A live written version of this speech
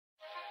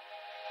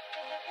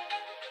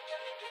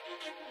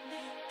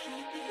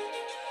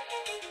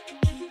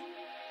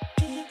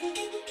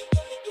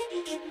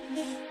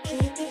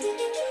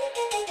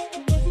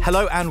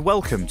Hello and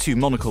welcome to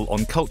Monocle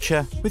on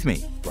Culture with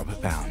me,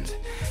 Robert Bound.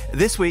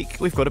 This week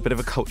we've got a bit of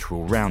a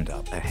cultural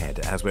roundup ahead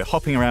as we're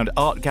hopping around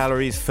art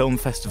galleries, film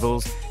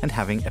festivals and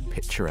having a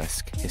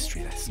picturesque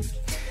history lesson.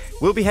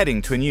 We'll be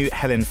heading to a new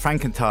Helen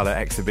Frankenthaler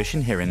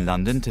exhibition here in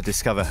London to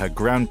discover her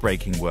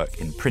groundbreaking work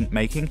in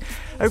printmaking.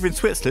 Over in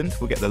Switzerland,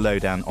 we'll get the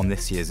lowdown on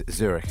this year's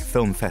Zurich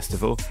Film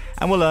Festival,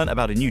 and we'll learn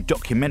about a new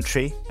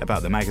documentary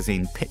about the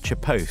magazine Picture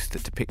Post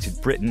that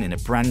depicted Britain in a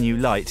brand new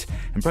light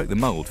and broke the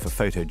mould for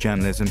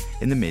photojournalism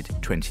in the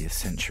mid-20th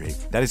century.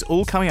 That is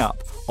all coming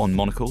up on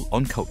Monocle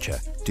on Culture.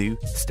 Do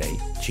stay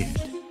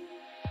tuned.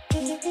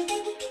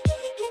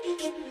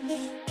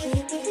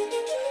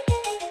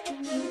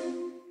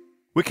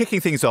 We're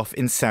kicking things off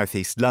in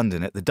southeast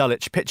London at the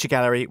Dulwich Picture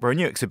Gallery, where a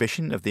new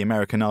exhibition of the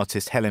American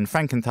artist Helen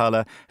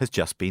Frankenthaler has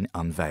just been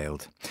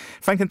unveiled.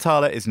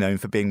 Frankenthaler is known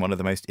for being one of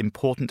the most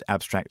important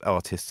abstract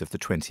artists of the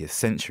 20th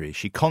century.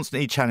 She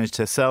constantly challenged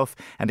herself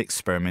and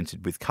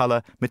experimented with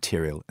colour,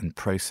 material and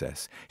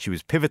process. She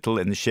was pivotal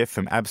in the shift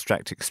from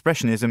abstract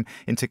expressionism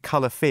into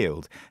colour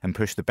field and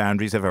pushed the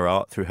boundaries of her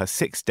art through her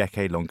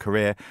 6-decade-long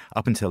career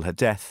up until her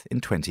death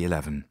in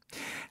 2011.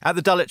 At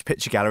the Dulwich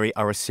Picture Gallery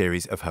are a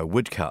series of her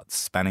woodcuts,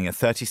 spanning a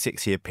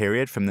 36-year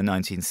period from the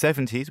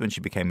 1970s when she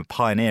became a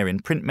pioneer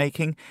in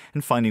printmaking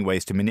and finding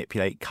ways to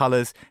manipulate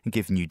colours and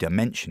give new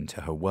dimension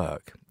to her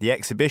work. The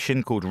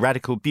exhibition, called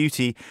Radical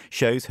Beauty,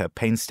 shows her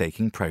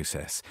painstaking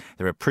process.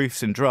 There are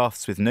proofs and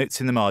drafts with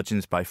notes in the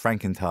margins by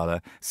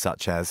Frankenthaler,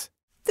 such as,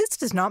 "This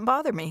does not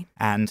bother me."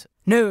 And,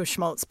 "No,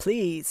 schmaltz,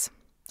 please.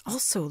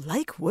 Also,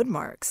 like wood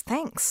marks,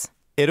 thanks."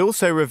 It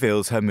also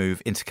reveals her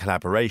move into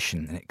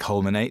collaboration, and it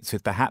culminates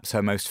with perhaps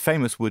her most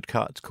famous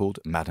woodcut called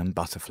Madame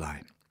Butterfly.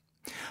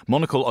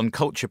 Monocle on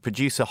Culture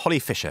producer Holly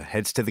Fisher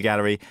heads to the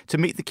gallery to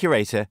meet the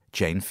curator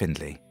Jane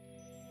Findlay.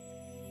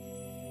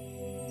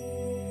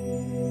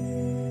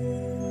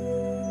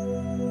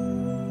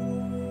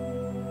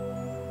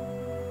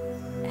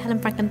 Helen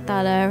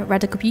Frankenthaler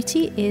Radical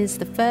Beauty is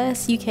the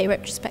first UK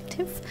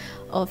retrospective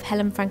of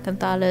Helen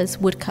Frankenthaler's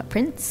woodcut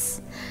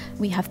prints.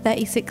 We have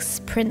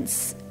 36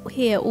 prints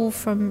here, all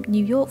from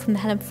New York, from the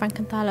Helen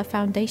Frankenthaler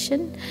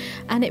Foundation,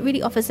 and it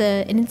really offers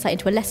an insight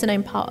into a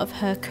lesser-known part of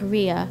her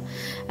career,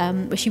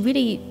 where she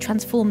really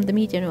transformed the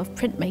medium of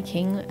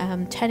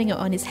printmaking, turning it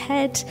on its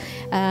head.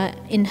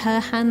 In her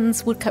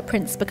hands, woodcut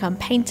prints become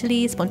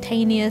painterly,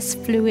 spontaneous,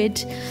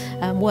 fluid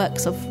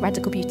works of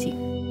radical beauty.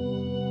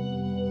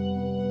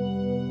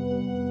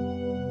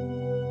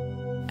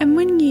 And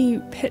when you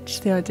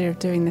pitched the idea of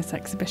doing this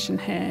exhibition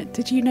here,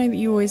 did you know that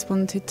you always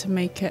wanted to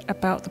make it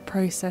about the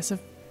process of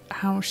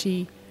how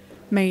she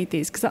made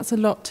these? Because that's a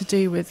lot to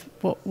do with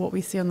what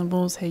we see on the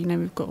walls here. You know,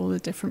 we've got all the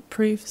different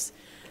proofs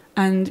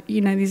and, you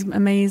know, these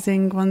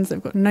amazing ones that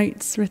have got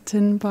notes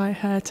written by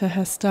her to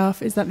her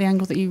staff. Is that the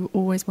angle that you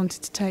always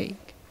wanted to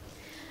take?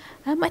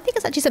 I think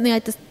it's actually something I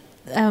just...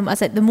 I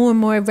said, the more and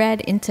more I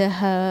read into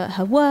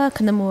her work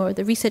and the more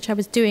the research I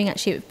was doing,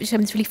 actually it became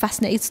this really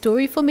fascinating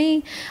story for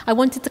me. I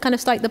wanted to kind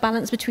of strike the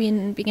balance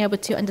between being able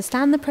to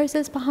understand the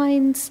process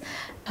behind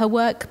her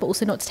work, but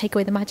also not to take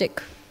away the magic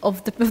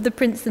of the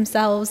prints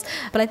themselves.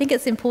 But I think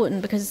it's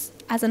important because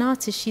as an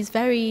artist, she's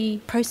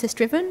very process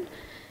driven.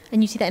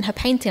 And you see that in her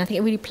painting. I think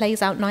it really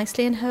plays out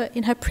nicely in her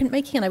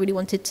printmaking, and I really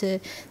wanted to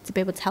be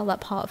able to tell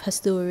that part of her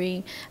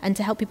story and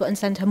to help people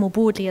understand her more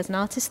broadly as an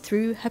artist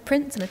through her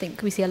prints. And I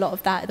think we see a lot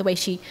of that, the way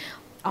she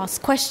asks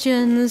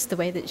questions, the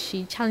way that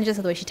she challenges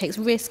her, the way she takes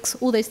risks,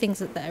 all those things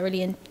that are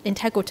really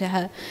integral to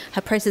her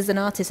process as an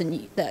artist,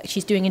 and that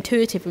she's doing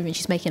intuitively when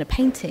she's making a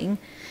painting.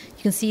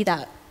 You can see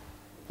that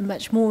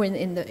much more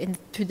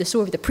through the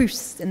story of the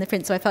proofs in the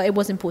print. So I felt it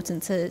was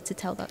important to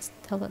tell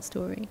that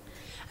story.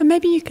 And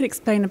maybe you could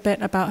explain a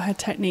bit about her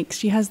techniques.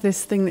 She has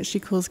this thing that she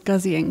calls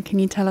guzzying. Can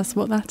you tell us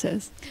what that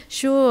is?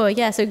 Sure,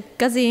 yeah. So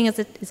guzzying is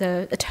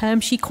a term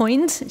she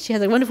coined. She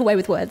has a wonderful way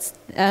with words.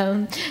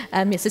 So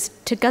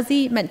to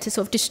guzzy meant to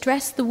sort of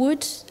distress the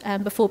wood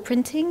before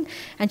printing,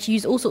 and she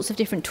used all sorts of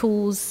different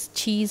tools: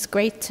 cheese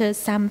graters,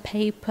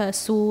 sandpaper,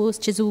 saws,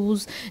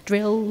 chisels,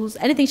 drills,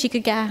 anything she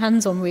could get her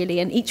hands on,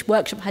 really. And each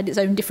workshop had its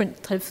own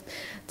different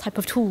type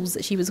of tools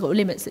that she was, or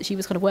limits that she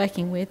was kind of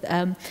working with.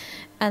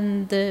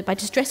 And by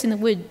distressing the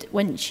wood,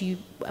 when you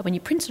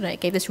printed on it, it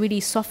gave this really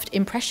soft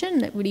impression,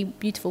 that really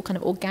beautiful kind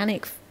of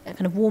organic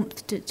kind of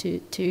warmth to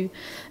the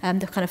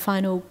kind of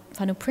final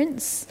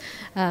prints.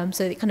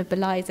 So it kind of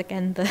belies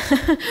again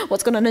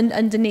what's going on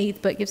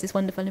underneath, but gives this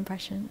wonderful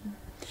impression.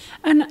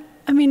 And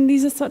I mean,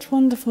 these are such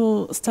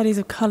wonderful studies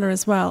of colour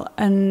as well.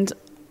 And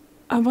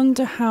I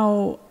wonder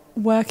how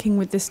working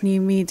with this new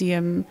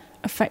medium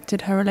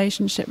affected her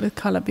relationship with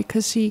colour,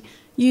 because she,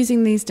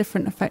 using these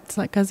different effects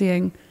like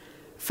guzzying,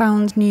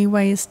 found new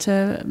ways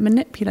to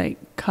manipulate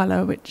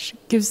colour, which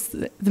gives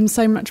them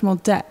so much more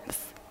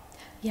depth.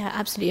 Yeah,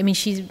 absolutely. I mean,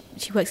 she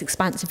works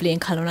expansively in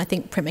colour, and I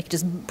think printmaking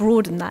just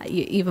broadened that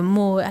even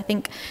more. I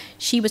think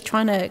she was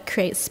trying to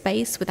create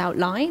space without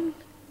line,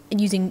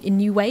 using in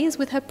new ways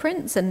with her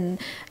prints. And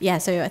yeah,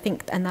 so I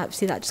think, and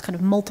obviously that just kind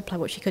of multiplied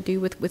what she could do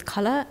with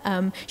colour.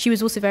 She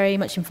was also very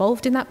much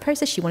involved in that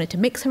process. She wanted to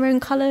mix her own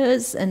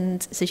colours,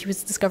 and so she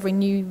was discovering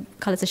new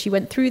colours as she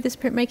went through this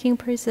printmaking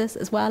process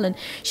as well. And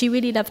she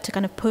really loved to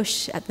kind of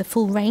push at the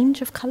full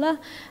range of colour,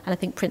 and I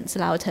think prints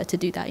allowed her to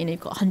do that. You know,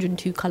 you've got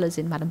 102 colours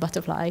in Madame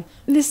Butterfly.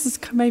 This is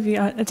maybe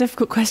a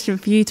difficult question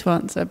for you to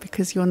answer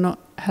because you're not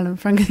Helen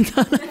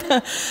Frankenthaler.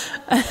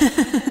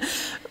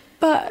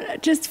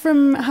 But just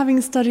from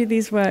having studied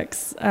these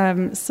works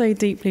so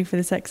deeply for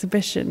this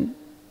exhibition,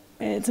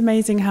 it's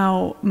amazing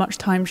how much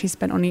time she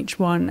spent on each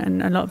one,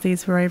 and a lot of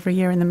these were over a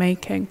year in the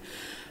making.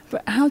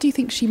 But how do you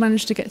think she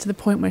managed to get to the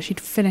point where she'd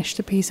finished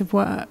a piece of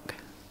work?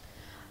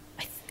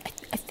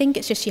 I think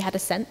it's just she had a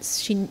sense.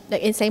 She,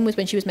 like, the same was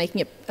when she was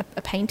making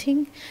a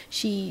painting.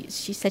 She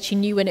said she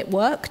knew when it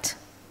worked,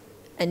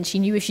 and she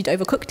knew if she'd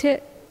overcooked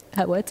it.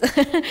 Her words.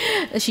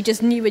 She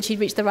just knew when she'd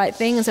reached the right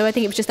thing, and so I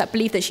think it was just that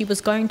belief that she was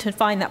going to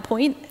find that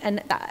point,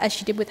 and that, as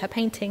she did with her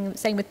painting,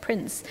 same with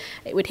prints,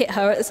 it would hit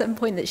her at a certain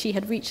point that she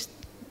had reached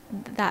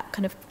that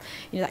kind of,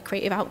 you know, that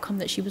creative outcome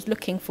that she was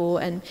looking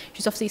for. And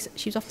she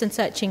was often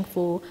searching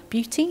for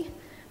beauty,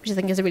 which I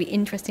think is a really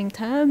interesting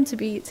term to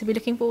be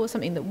looking for,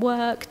 something that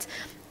worked.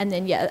 And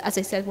then, yeah, as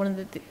I said, one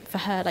of for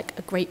her, like,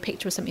 a great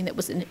picture was something that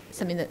was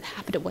something that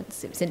happened at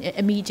once. It was an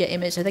immediate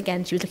image. And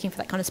again, she was looking for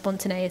that kind of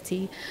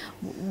spontaneity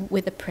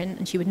with a print,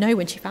 and she would know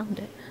when she found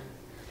it.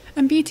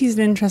 And beauty is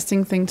an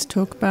interesting thing to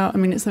talk about. I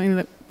mean, it's something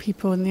that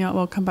people in the art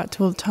world come back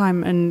to all the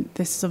time, and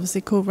this is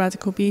obviously called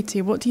radical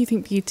beauty. What do you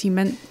think beauty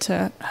meant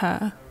to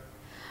her?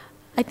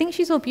 I think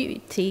she saw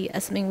beauty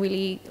as something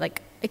really,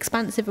 like,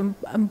 expansive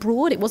and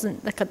broad. It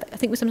wasn't like I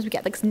think sometimes we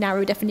get like this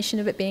narrow definition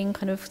of it being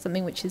kind of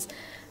something which is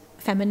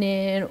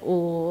feminine,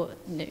 or,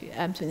 you know,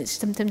 something that's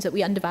sometimes that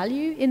we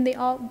undervalue in the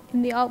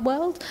art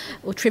world,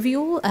 or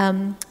trivial.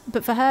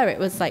 But for her, it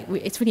was like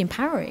it's really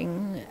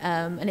empowering,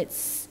 and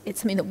it's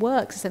something that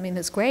works. It's something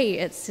that's great.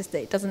 It's just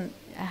that it doesn't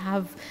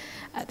have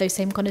those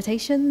same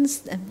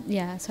connotations. And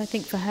yeah, so I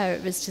think for her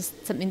it was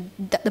just something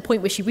that the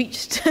point where she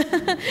reached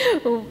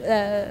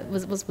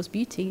was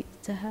beauty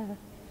to her.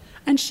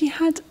 And she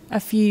had a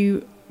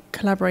few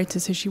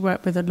collaborators who she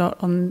worked with a lot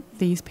on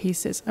these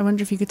pieces. I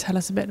wonder if you could tell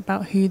us a bit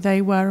about who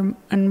they were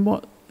and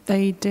what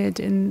they did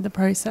in the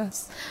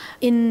process.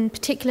 In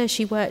particular,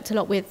 she worked a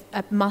lot with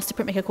a master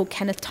printmaker called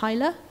Kenneth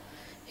Tyler,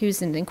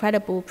 who's an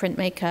incredible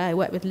printmaker. I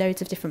worked with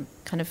loads of different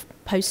kind of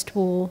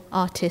post-war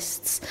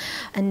artists,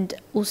 and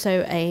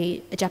also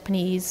a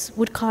Japanese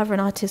woodcarver and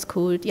artist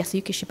called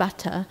Yasuyuki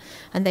Shibata,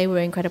 and they were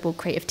an incredible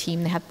creative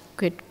team. They had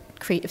good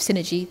creative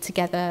synergy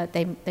together.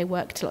 They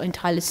worked a lot in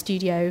Tyler's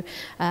studio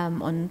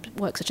on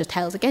works such as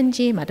Tales of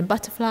Genji, Madame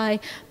Butterfly.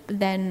 But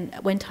then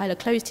when Tyler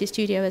closed his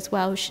studio as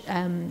well,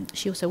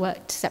 she also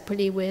worked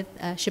separately with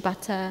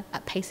Shibata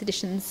at Pace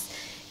Editions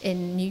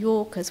in New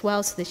York as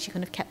well, so that she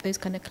kind of kept those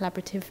kind of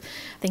collaborative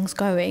things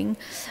going.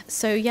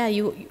 So yeah,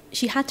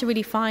 she had to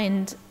really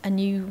find a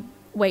new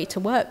way to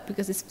work,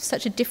 because it's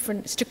such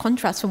a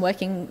contrast from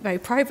working very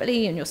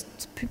privately in your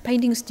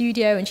painting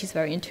studio, and she's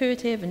very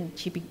intuitive and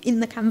she'd be in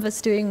the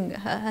canvas doing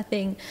her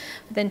thing,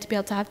 but then to be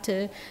able to have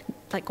to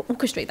like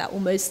orchestrate that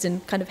almost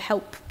and kind of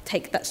help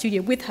take that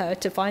studio with her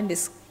to find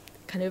this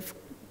kind of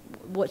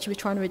what she was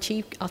trying to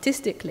achieve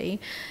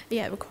artistically,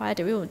 yeah, it required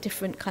a real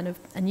different kind of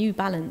a new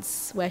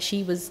balance where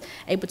she was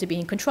able to be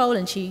in control,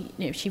 and she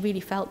really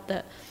felt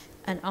that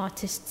an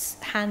artist's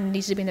hand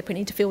needed to be in the print,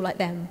 needed to feel like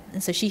them,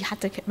 and so she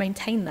had to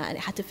maintain that, and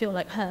it had to feel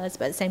like hers,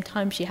 but at the same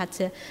time she had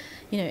to,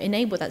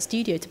 enable that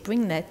studio to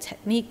bring their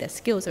technique, their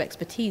skills, their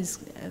expertise.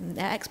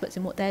 They're experts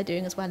in what they're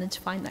doing as well, and to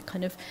find that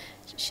kind of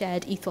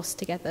shared ethos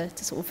together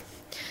to sort of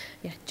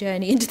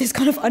journey into this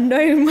kind of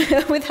unknown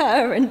with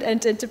her,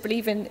 and to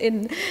believe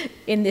in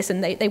this.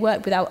 And they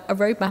worked without a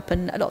roadmap,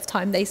 and a lot of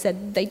time they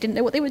said they didn't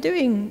know what they were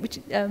doing, which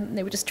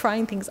they were just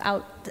trying things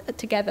out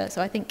together.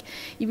 So I think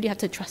you really have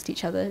to trust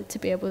each other to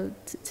be able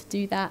to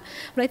do that.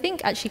 But I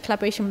think actually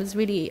collaboration was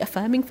really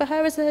affirming for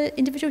her as an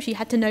individual. She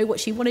had to know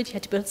what she wanted, she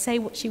had to be able to say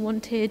what she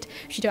wanted.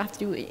 She don't have to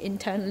do it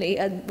internally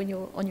and when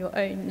you're on your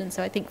own. And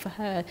so I think for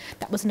her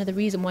that was another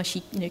reason why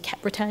she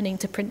kept returning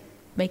to print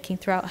making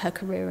throughout her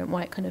career, and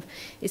why it kind of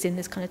is in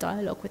this kind of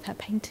dialogue with her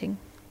painting.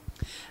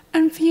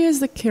 And for you as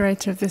the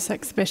curator of this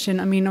exhibition,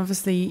 I mean,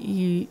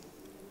 obviously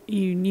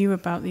you knew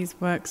about these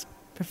works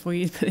before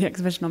you put the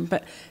exhibition on,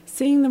 but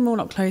seeing them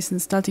all up close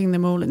and studying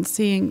them all and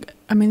seeing,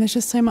 I mean, there's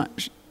just so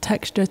much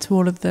texture to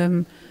all of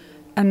them.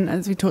 And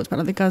as we talked about,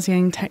 like the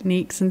Gaussian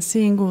techniques, and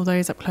seeing all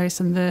those up close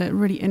and the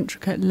really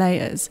intricate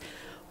layers,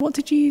 what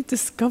did you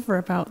discover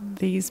about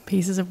these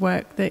pieces of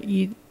work that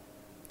you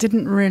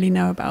didn't really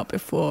know about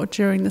before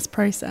during this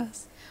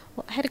process?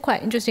 Well, I had a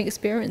quite interesting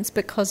experience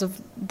because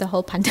of the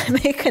whole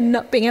pandemic and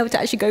not being able to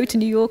actually go to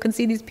New York and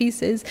see these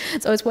pieces.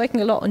 So I was working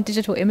a lot on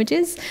digital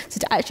images. So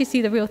to actually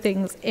see the real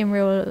things in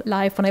real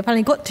life when I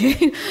finally got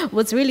to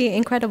was really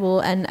incredible.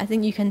 And I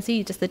think you can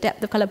see just the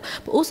depth of colour,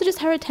 but also just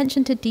her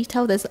attention to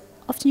detail. There's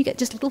often you get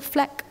just a little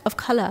fleck of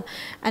colour,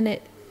 and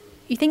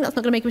you think that's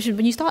not going to make a difference.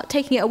 When you start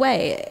taking it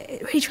away,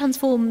 it really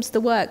transforms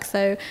the work.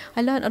 So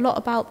I learned a lot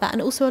about that,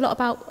 and also a lot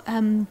about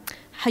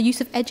her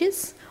use of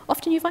edges.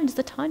 Often you find just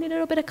a tiny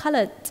little bit of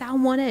colour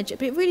down one edge,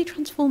 but it really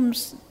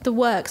transforms the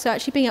work. So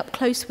actually being up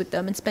close with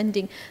them and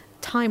spending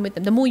time with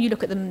them, the more you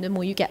look at them, the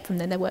more you get from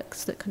them. Their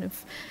works that kind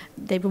of,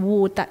 they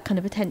reward that kind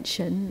of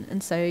attention.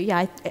 And so,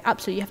 yeah,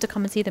 absolutely, you have to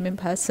come and see them in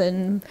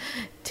person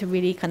to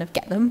really kind of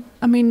get them.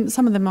 I mean,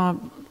 some of them are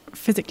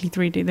physically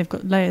 3D, they've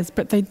got layers,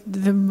 but the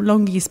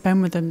longer you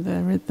spend with them,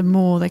 the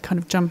more they kind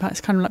of jump out.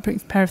 It's kind of like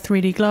putting a pair of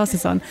 3D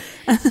glasses on.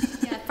 Yeah,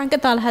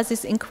 Frankenthaler has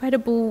this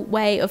incredible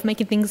way of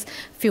making things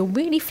feel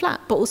really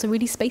flat, but also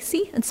really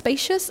spacey and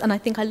spacious. And I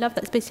think I love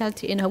that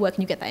spatiality in her work,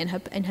 and you get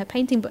that in her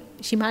painting. But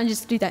she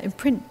manages to do that in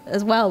print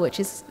as well, which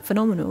is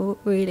phenomenal,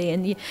 really.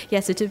 And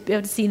so to be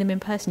able to see them in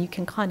person, you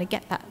can kind of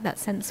get that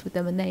sense with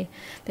them, and they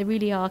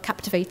really are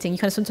captivating. You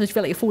kind of sometimes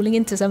feel like you're falling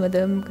into some of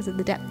them because of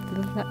the depth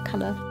of that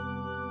colour.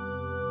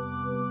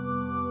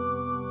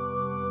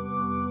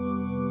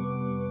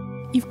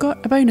 You've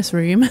got a bonus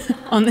room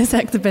on this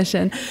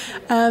exhibition.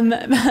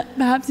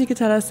 Perhaps you could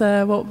tell us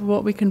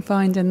what we can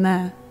find in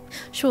there.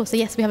 Sure. So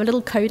yes, we have a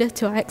little coda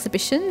to our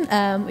exhibition.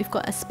 We've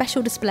got a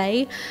special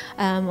display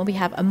where we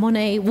have a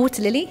Monet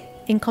water lily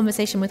in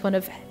conversation with one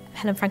of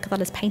Helen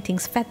Frankenthaler's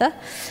paintings, Feather.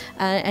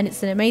 And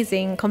it's an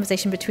amazing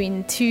conversation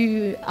between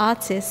two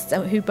artists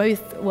who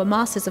both were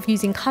masters of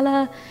using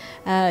colour,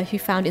 who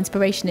found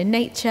inspiration in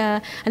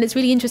nature. And it's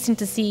really interesting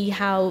to see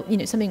how,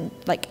 something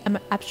like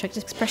abstract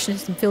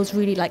expressionism feels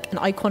really like an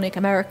iconic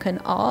American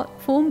art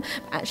form.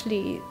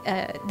 Actually,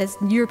 there's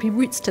European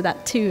roots to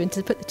that too. And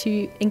to put the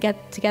two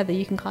together,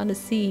 you can kind of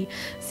see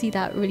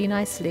that really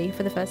nicely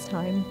for the first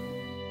time.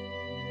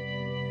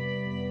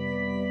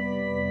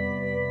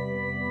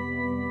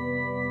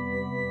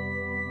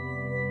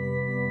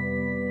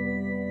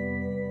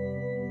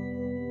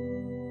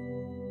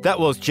 That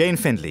was Jane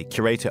Findlay,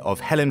 curator of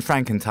Helen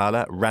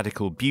Frankenthaler,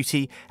 Radical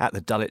Beauty at the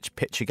Dulwich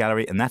Picture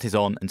Gallery, and that is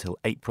on until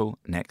April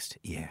next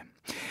year.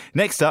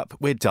 Next up,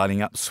 we're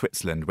dialing up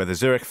Switzerland, where the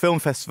Zurich Film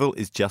Festival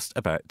is just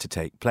about to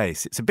take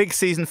place. It's a big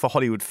season for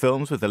Hollywood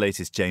films, with the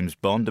latest James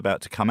Bond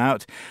about to come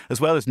out, as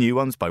well as new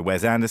ones by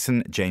Wes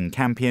Anderson, Jane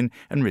Campion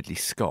and Ridley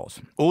Scott.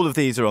 All of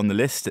these are on the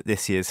list at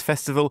this year's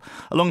festival,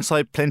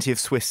 alongside plenty of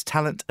Swiss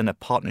talent and a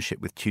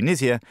partnership with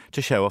Tunisia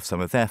to show off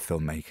some of their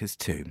filmmakers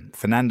too.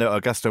 Fernando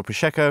Augusto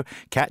Pacheco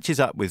catches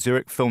up with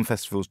Zurich Film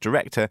Festival's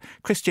director,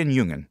 Christian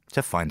Jungen,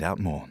 to find out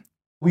more.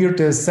 We're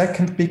the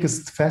second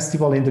biggest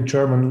festival in the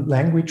German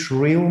language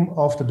realm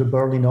after the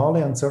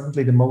Berlinale, and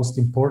certainly the most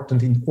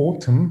important in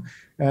autumn.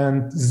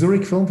 And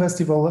Zurich Film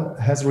Festival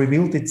has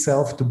revealed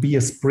itself to be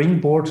a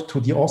springboard to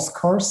the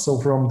Oscars. So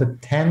from the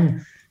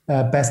 10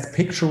 Best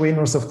Picture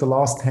winners of the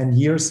last 10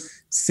 years,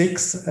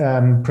 6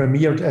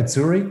 premiered at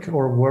Zurich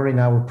or were in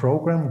our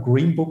program.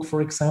 Green Book,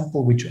 for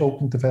example, which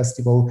opened the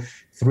festival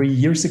 3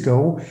 years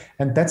ago.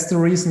 And that's the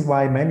reason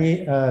why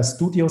many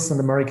studios and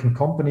American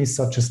companies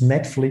such as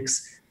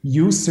Netflix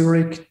use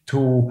Zurich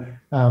to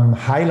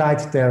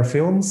highlight their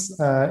films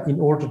in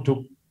order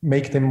to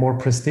make them more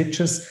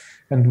prestigious.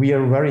 And we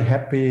are very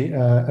happy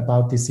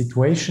about this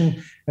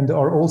situation, and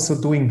are also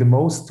doing the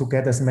most to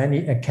get as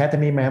many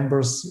Academy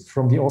members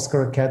from the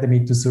Oscar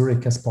Academy to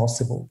Zurich as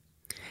possible.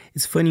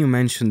 It's funny you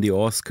mentioned the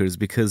Oscars,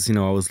 because,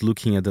 I was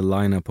looking at the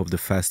lineup of the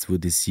festival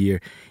this year.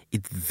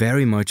 It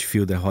very much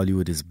feels that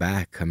Hollywood is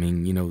back. I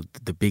mean,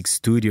 the big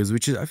studios,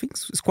 which I think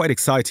is quite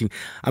exciting.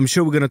 I'm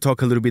sure we're going to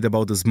talk a little bit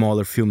about the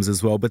smaller films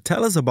as well, but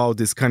tell us about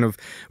this kind of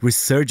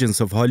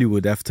resurgence of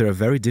Hollywood after a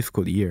very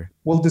difficult year.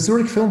 Well, the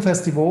Zurich Film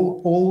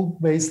Festival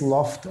always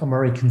loved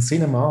American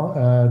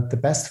cinema, the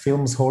best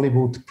films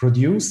Hollywood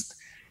produced.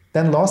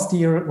 Then last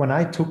year, when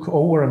I took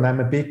over, and I'm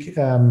a big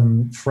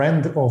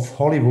friend of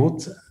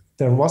Hollywood,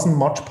 there wasn't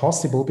much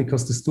possible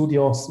because the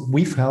studios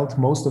withheld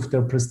most of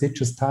their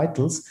prestigious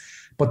titles.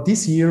 But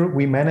this year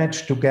we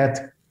managed to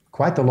get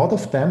quite a lot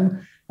of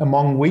them,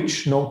 among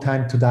which No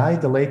Time to Die,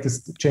 the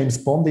latest James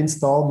Bond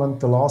installment,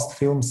 the last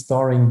film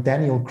starring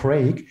Daniel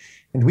Craig.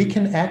 And we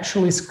can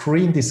actually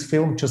screen this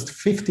film just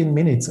 15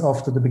 minutes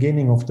after the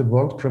beginning of the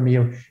world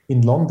premiere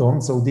in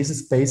London. So this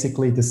is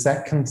basically the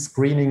second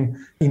screening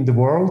in the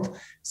world.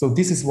 So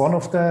this is one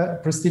of the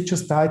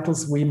prestigious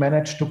titles we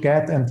managed to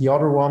get. And the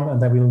other one,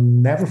 and I will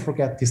never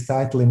forget this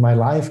title in my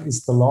life,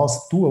 is The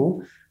Last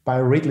Duel by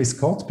Ridley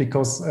Scott,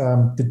 because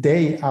the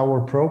day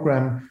our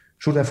program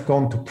should have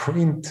gone to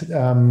print,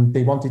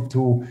 they wanted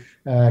to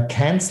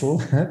cancel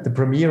the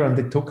premiere, and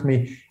it took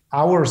me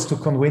hours to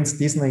convince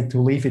Disney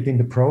to leave it in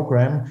the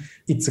program.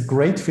 It's a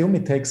great film.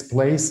 It takes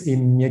place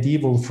in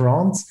medieval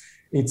France.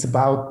 It's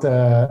about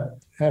a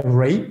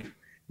rape,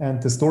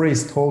 and the story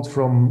is told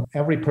from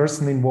every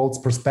person involved's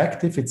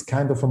perspective. It's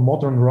kind of a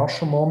modern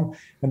Rashomon,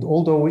 and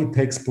although it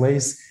takes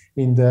place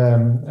in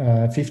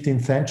the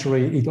 15th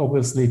century, it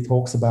obviously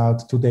talks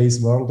about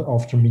today's world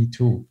after Me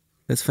Too.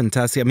 That's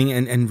fantastic. I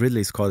mean, and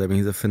Ridley Scott,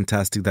 he's a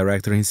fantastic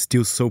director, and he's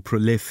still so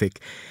prolific.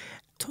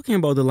 Talking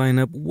about the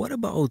lineup, what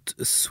about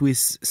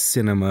Swiss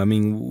cinema? I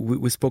mean,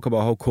 we spoke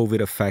about how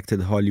COVID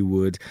affected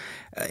Hollywood.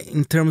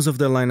 In terms of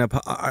the lineup,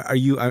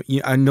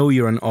 I know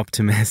you're an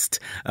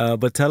optimist,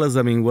 but tell us,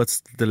 I mean,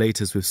 what's the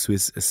latest with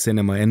Swiss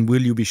cinema, and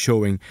will you be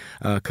showing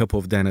a couple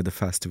of them at the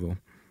festival?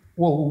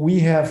 Well, we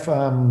have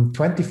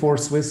 24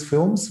 Swiss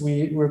films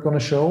we're going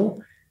to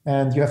show.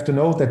 And you have to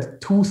know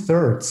that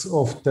 2/3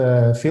 of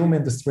the film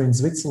industry in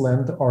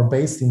Switzerland are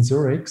based in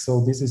Zurich.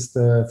 So this is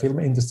the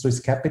film industry's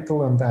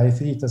capital. And I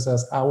see it as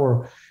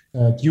our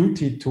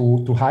duty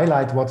to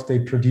highlight what they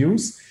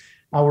produce.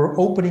 Our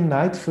opening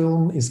night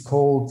film is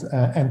called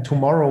And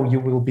Tomorrow You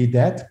Will Be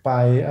Dead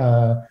by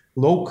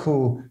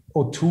local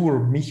auteur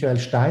Michael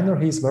Steiner.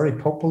 He's very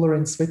popular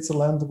in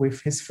Switzerland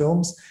with his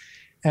films.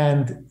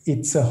 And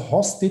it's a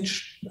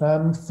hostage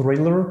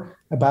thriller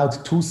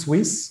about two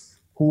Swiss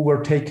who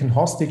were taken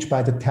hostage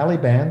by the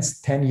Taliban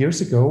 10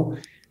 years ago.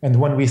 And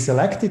when we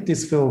selected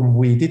this film,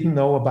 we didn't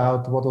know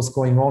about what was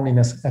going on in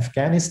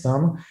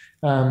Afghanistan.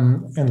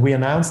 And we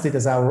announced it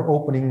as our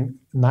opening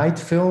night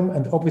film.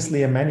 And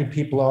obviously, many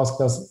people asked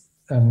us,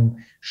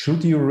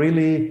 should you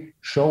really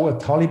show a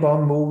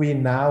Taliban movie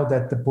now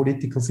that the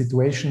political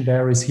situation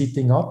there is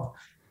heating up?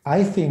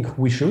 I think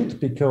we should,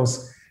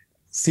 because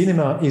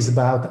cinema is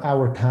about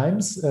our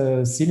times.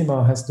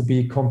 Cinema has to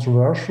be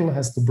controversial,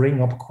 has to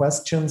bring up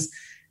questions.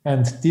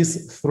 And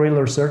this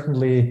thriller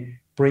certainly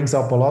brings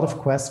up a lot of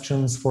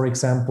questions, for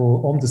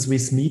example, on the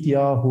Swiss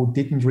media who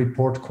didn't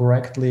report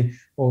correctly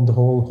on the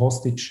whole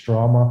hostage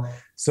drama.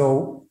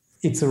 So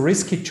it's a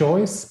risky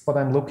choice, but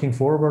I'm looking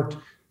forward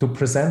to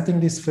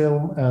presenting this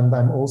film. And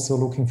I'm also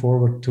looking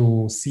forward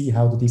to see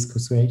how the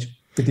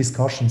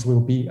discussions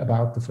will be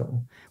about the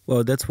film.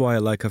 Well, that's why I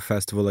like a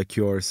festival like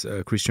yours,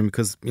 Christian,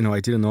 because, I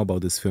didn't know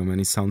about this film and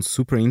it sounds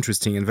super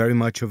interesting and very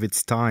much of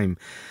its time.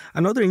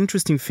 Another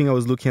interesting thing, I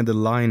was looking at the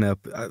lineup.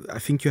 I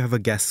think you have a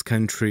guest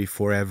country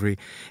for every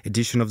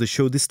edition of the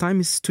show. This time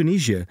is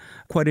Tunisia.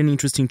 Quite an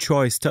interesting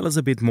choice. Tell us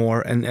a bit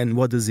more and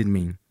what does it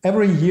mean?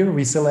 Every year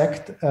we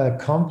select a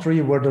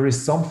country where there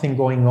is something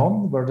going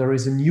on, where there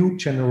is a new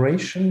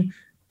generation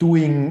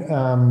doing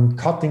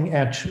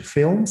cutting-edge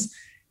films.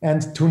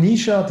 And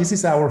Tunisia, this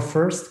is our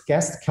first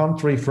guest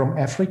country from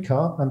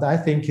Africa. And I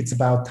think it's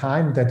about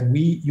time that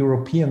we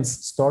Europeans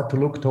start to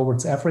look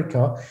towards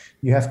Africa.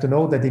 You have to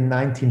know that in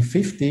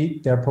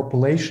 1950, their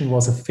population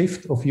was a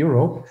fifth of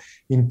Europe.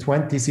 In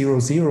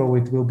 2000,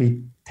 it will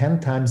be 10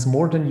 times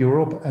more than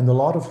Europe. And a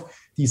lot of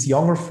these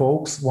younger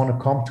folks want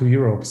to come to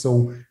Europe.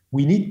 So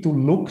we need to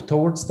look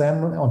towards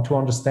them and to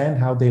understand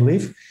how they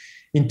live.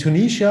 In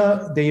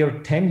Tunisia, they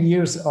are 10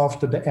 years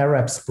after the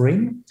Arab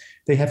Spring.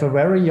 They have a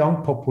very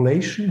young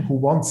population who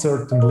want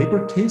certain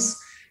liberties,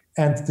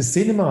 and the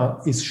cinema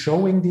is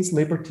showing these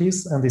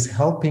liberties and is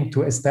helping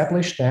to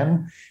establish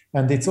them.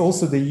 And it's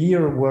also the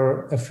year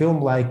where a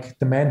film like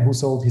The Man Who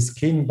Sold His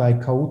Skin by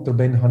Kouter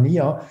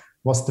Ben-Hania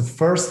was the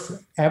first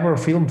ever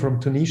film from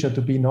Tunisia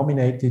to be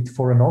nominated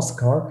for an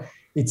Oscar.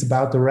 It's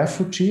about a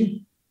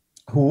refugee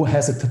who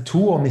has a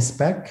tattoo on his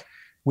back,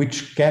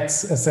 which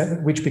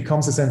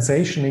becomes a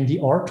sensation in the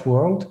art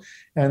world.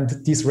 And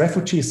this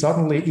refugee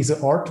suddenly is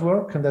an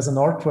artwork, and as an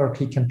artwork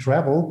he can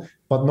travel,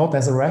 but not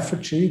as a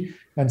refugee.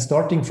 And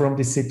starting from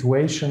this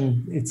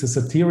situation, it's a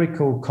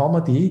satirical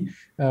comedy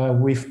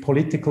with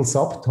political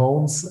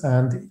subtones,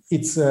 and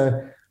it's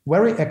a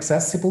very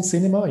accessible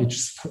cinema.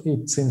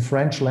 It's in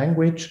French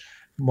language.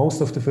 Most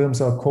of the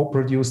films are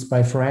co-produced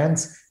by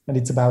France, and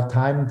it's about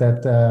time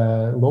that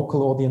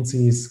local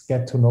audiences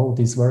get to know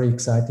these very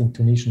exciting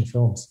Tunisian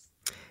films.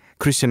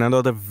 Christian,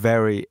 another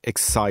very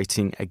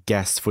exciting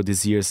guest for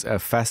this year's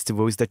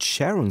festival is that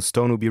Sharon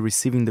Stone will be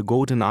receiving the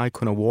Golden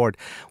Icon Award.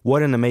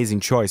 What an amazing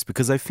choice,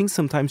 because I think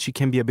sometimes she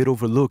can be a bit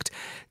overlooked.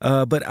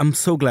 But I'm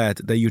so glad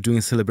that you're doing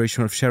a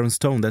celebration of Sharon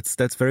Stone.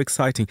 That's very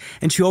exciting.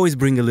 And she always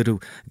brings a little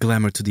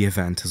glamour to the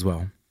event as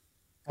well.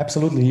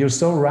 Absolutely. You're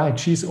so right.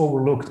 She's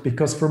overlooked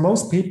because for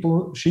most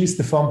people, she's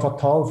the femme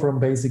fatale from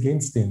Basic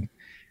Instinct.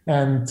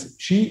 And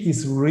she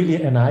is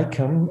really an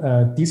icon.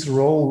 This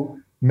role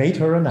made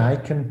her an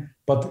icon.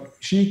 But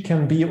she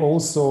can be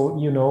also,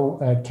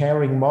 a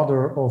caring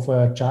mother of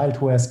a child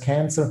who has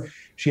cancer.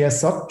 She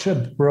has such a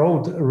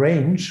broad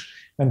range,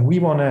 and we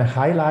want to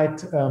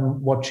highlight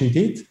what she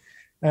did.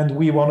 And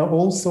we want to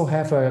also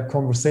have a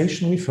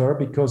conversation with her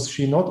because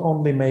she not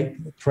only made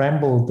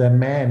tremble the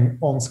man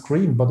on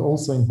screen, but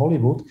also in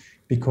Hollywood,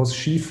 because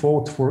she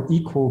fought for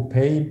equal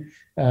pay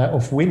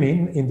of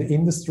women in the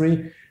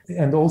industry.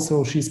 And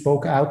also she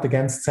spoke out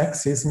against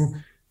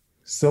sexism.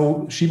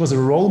 So she was a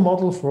role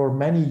model for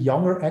many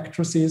younger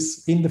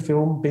actresses in the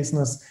film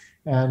business,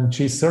 and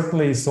she's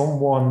certainly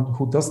someone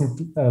who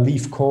doesn't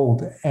leave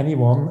cold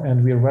anyone,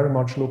 and we're very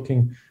much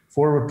looking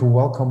forward to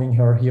welcoming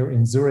her here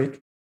in Zurich.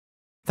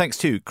 Thanks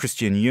to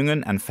Christian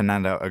Jungen and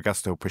Fernando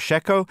Augusto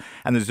Pacheco,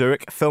 and the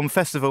Zurich Film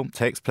Festival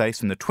takes place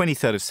from the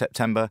 23rd of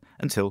September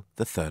until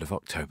the 3rd of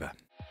October.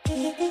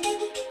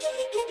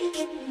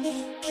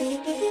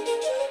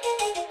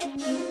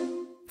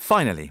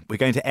 Finally, we're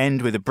going to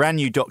end with a brand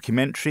new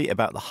documentary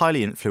about the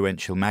highly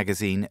influential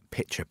magazine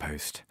Picture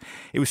Post.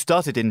 It was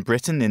started in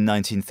Britain in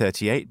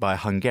 1938 by a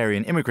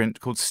Hungarian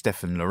immigrant called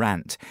Stefan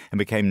Laurent and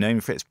became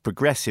known for its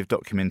progressive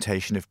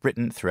documentation of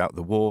Britain throughout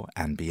the war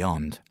and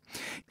beyond.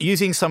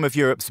 Using some of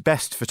Europe's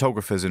best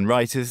photographers and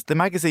writers, the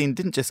magazine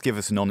didn't just give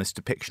us an honest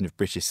depiction of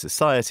British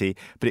society,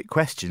 but it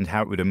questioned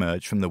how it would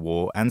emerge from the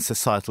war and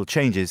societal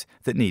changes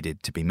that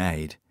needed to be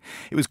made.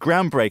 It was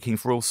groundbreaking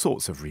for all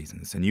sorts of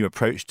reasons, a new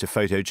approach to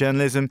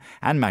photojournalism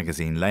and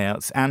magazine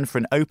layouts, and for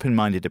an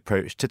open-minded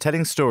approach to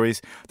telling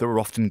stories that were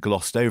often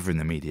glossed over in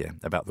the media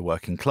about the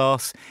working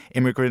class,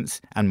 immigrants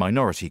and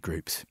minority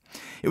groups.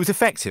 It was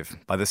effective.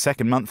 By the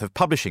second month of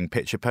publishing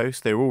Picture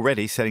Post, they were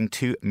already selling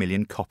 2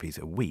 million copies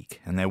a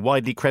week, and they're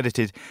widely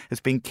credited as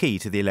being key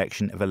to the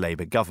election of a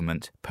Labour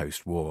government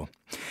post-war.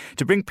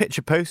 To bring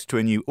Picture Post to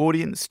a new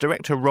audience,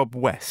 director Rob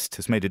West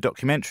has made a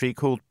documentary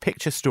called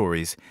Picture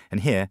Stories,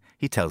 and here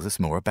he tells us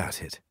more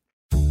about it.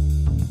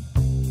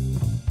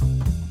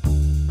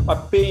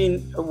 I've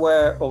been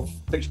aware of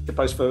Picture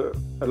Post for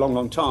a long,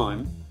 long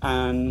time,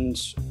 and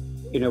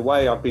in a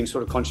way I've been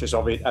sort of conscious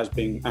of it as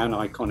being an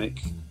iconic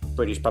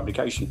British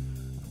publication.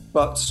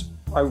 But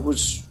I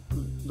was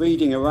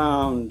reading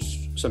around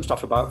some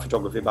stuff about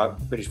photography, about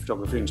British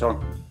photography and so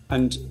on,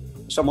 and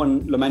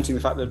someone lamenting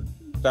the fact that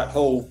that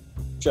whole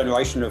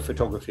generation of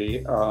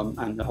photography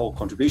and the whole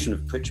contribution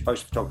of Picture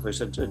Post photographers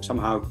had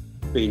somehow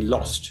been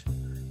lost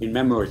in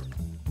memory.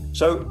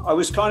 So I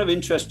was kind of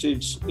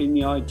interested in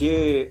the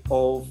idea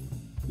of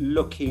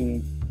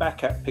looking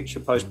back at Picture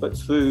Post, but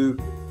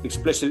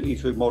explicitly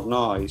through modern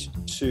eyes,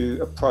 to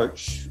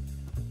approach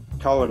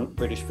current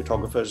British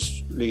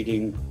photographers,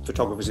 leading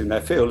photographers in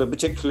their field, and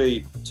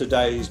particularly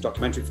today's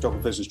documentary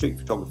photographers and street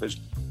photographers,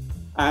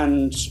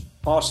 and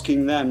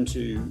asking them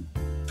to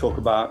talk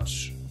about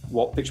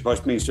what Picture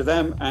Post means to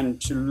them and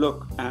to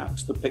look at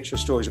the picture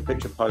stories of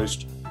Picture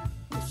Post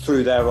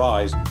through their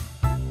eyes.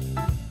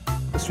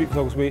 The street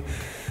photographers,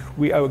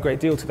 we owe a great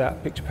deal to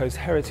that Picture Post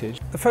heritage.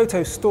 The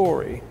photo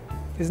story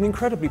is an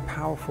incredibly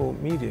powerful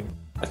medium.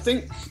 I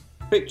think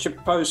Picture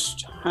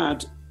Post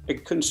had a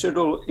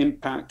considerable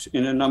impact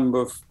in a number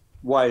of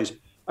ways.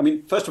 I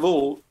mean, first of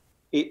all,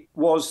 it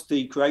was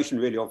the creation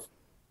really of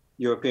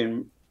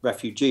European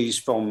refugees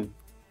from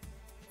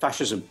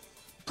fascism.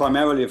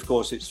 Primarily, of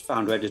course, its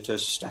founder editor,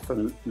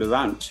 Stefan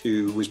Laurent,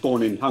 who was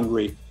born in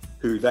Hungary,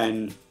 who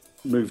then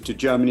moved to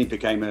Germany,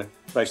 became a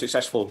very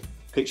successful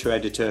picture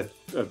editor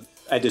of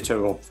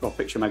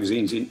picture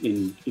magazines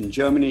in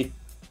Germany,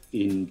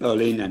 in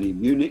Berlin and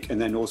in Munich,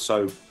 and then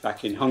also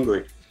back in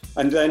Hungary.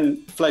 And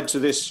then fled to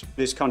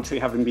this country,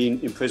 having been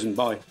imprisoned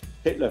by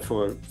Hitler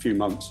for a few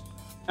months.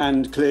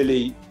 And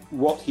clearly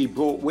what he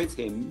brought with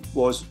him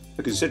was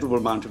a considerable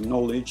amount of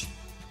knowledge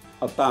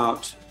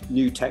about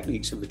new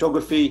techniques of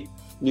photography,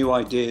 new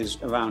ideas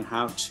around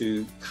how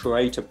to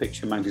create a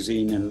picture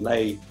magazine and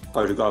lay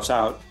photographs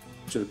out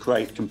to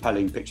create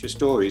compelling picture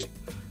stories.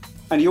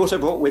 And he also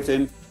brought with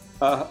him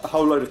a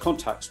whole load of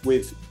contacts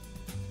with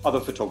other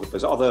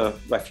photographers, other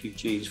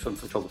refugees from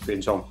photography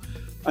and so on.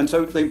 And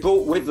so they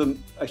brought with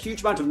them a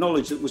huge amount of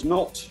knowledge that was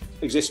not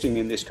existing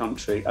in this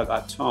country at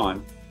that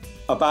time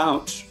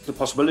about the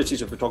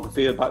possibilities of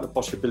photography, about the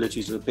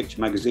possibilities of the picture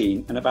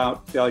magazine, and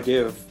about the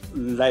idea of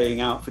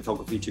laying out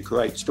photography to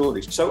create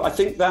stories. So I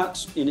think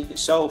that in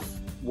itself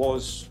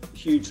was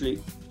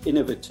hugely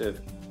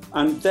innovative.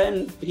 And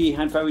then he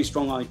had very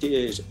strong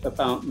ideas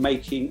about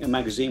making a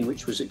magazine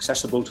which was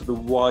accessible to the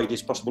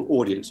widest possible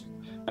audience.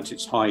 At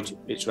its height,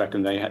 it's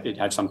reckoned it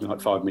had something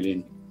like 5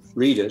 million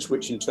readers,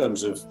 which in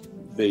terms of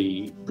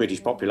the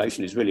British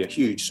population is really a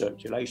huge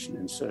circulation,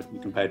 and certainly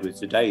compared with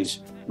today's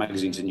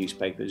magazines and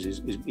newspapers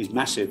is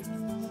massive.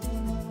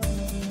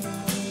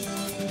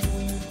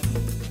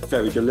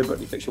 Very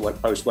deliberately, Picture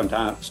Post went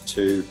out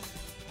to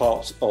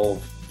parts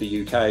of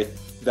the UK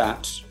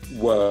that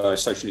were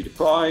socially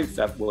deprived,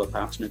 that were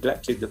perhaps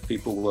neglected, that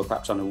people were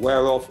perhaps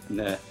unaware of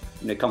in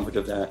the comfort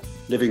of their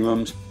living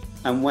rooms,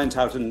 and went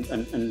out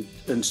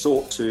and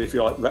sought to, if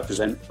you like,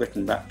 represent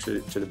Britain back to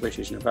the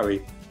British in a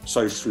very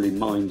socially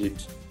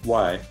minded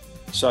way.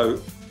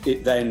 So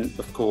it then,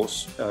 of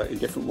course, in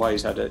different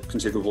ways had a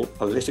considerable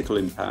political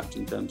impact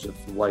in terms of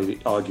the way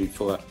it argued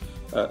for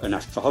a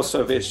national health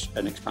service,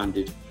 an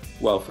expanded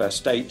welfare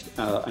state,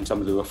 and some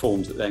of the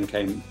reforms that then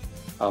came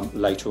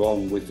later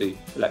on with the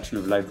election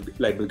of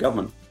Labour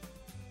government.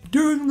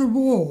 During the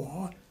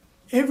war,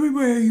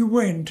 everywhere you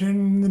went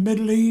in the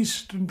Middle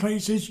East and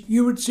places,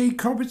 you would see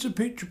copies of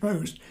Picture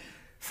Post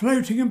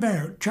floating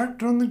about,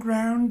 chucked on the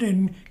ground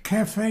in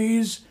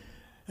cafes,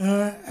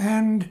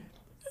 and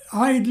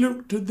I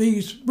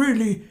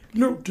really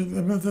looked at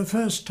them for the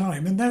first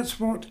time, and that's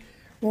what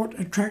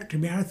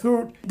attracted me. I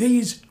thought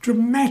these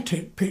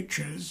dramatic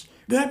pictures,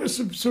 that was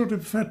some sort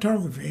of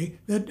photography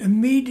that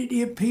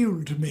immediately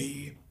appealed to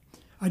me.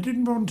 I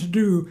didn't want to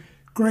do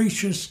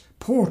gracious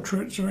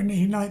portraits or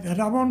anything like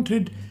that. I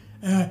wanted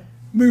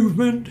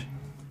movement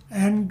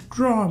and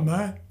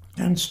drama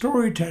and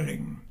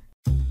storytelling.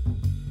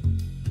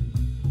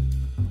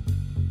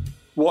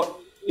 What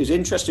is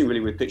interesting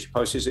really with Picture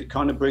Post is it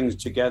kind of brings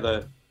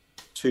together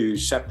two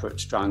separate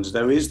strands.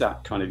 There is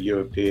that kind of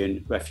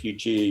European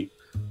refugee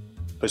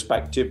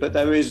perspective, but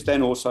there is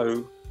then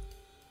also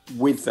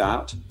with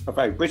that a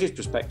very British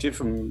perspective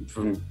from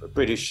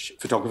British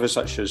photographers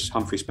such as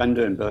Humphrey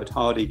Spender and Bert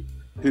Hardy,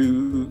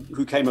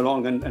 who came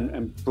along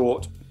and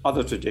brought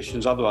other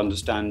traditions, other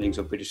understandings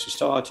of British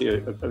society,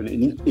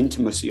 an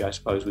intimacy, I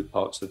suppose, with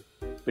parts of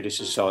British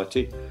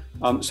society.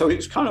 So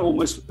it's kind of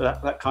almost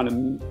that kind of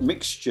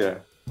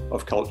mixture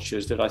of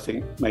cultures that I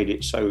think made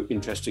it so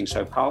interesting,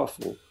 so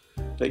powerful,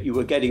 that you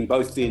were getting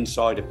both the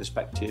insider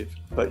perspective,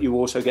 but you were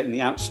also getting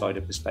the outsider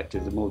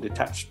perspective, the more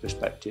detached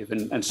perspective.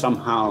 And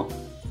somehow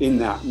in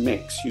that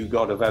mix, you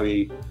got a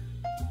very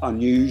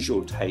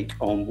unusual take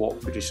on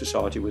what British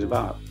society was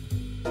about.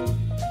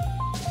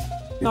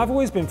 I've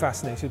always been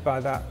fascinated by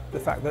the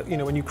fact that,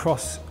 when you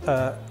cross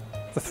the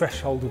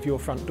threshold of your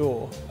front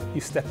door,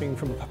 you're stepping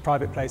from a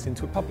private place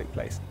into a public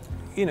place.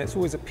 It's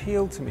always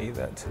appealed to me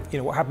that,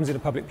 what happens in a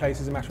public place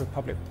is a matter of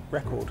public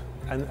record.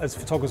 And as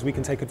photographers, we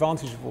can take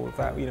advantage of all of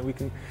that.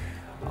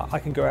 I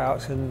can go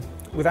out and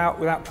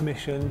without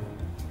permission,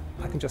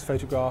 I can just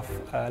photograph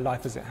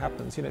life as it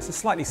happens. It's a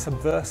slightly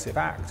subversive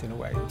act in a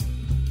way.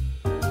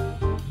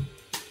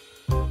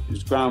 It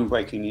was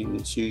groundbreaking in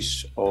its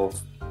use of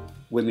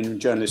women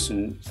journalists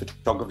and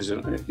photographers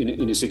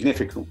in a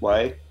significant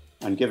way,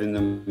 and giving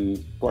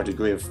them quite a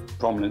degree of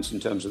prominence in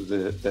terms of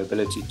their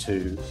ability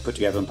to put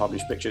together and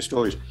publish picture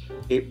stories.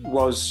 It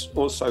was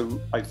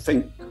also, I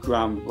think,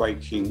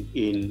 groundbreaking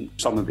in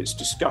some of its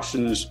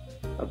discussions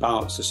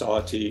about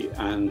society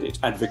and its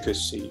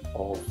advocacy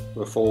of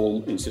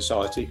reform in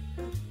society.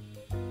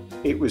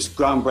 It was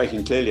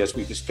groundbreaking, clearly, as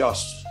we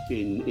discussed,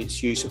 in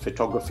its use of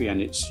photography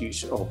and its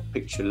use of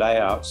picture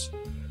layouts.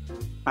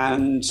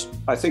 And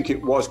I think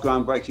it was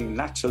groundbreaking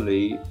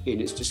latterly in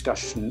its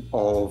discussion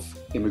of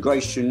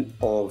immigration,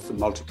 of the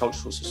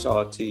multicultural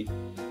society,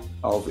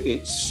 of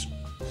its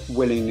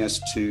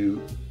willingness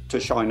to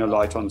shine a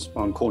light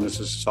on corners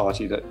of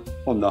society that,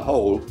 on the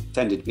whole,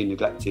 tended to be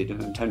neglected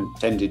and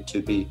tended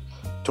to be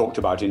talked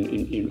about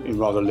in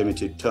rather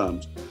limited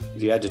terms.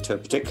 The editor,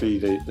 particularly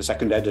the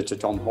second editor,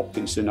 Tom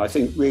Hopkinson, I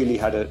think really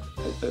had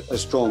a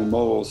strong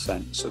moral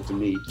sense of the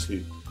need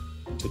to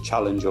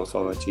challenge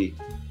authority,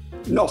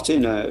 not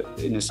in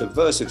a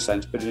subversive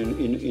sense, but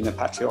in a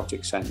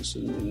patriotic sense,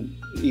 and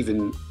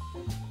even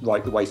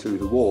right the way through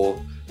the war,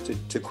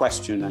 to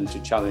question and to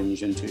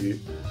challenge and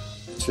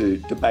to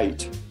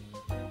debate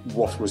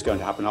what was going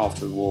to happen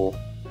after the war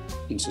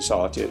in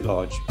society at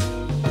large.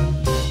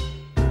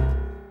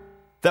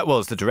 That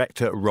was the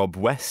director Rob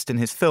West, and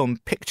his film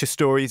Picture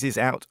Stories is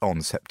out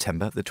on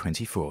September the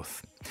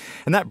 24th.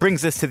 And that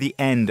brings us to the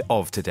end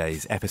of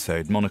today's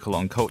episode. Monocle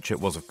on Culture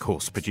was, of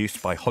course,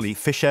 produced by Holly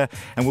Fisher,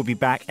 and we'll be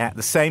back at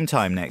the same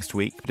time next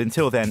week. But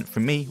until then,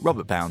 from me,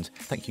 Robert Bound,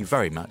 thank you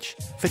very much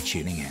for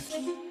tuning in.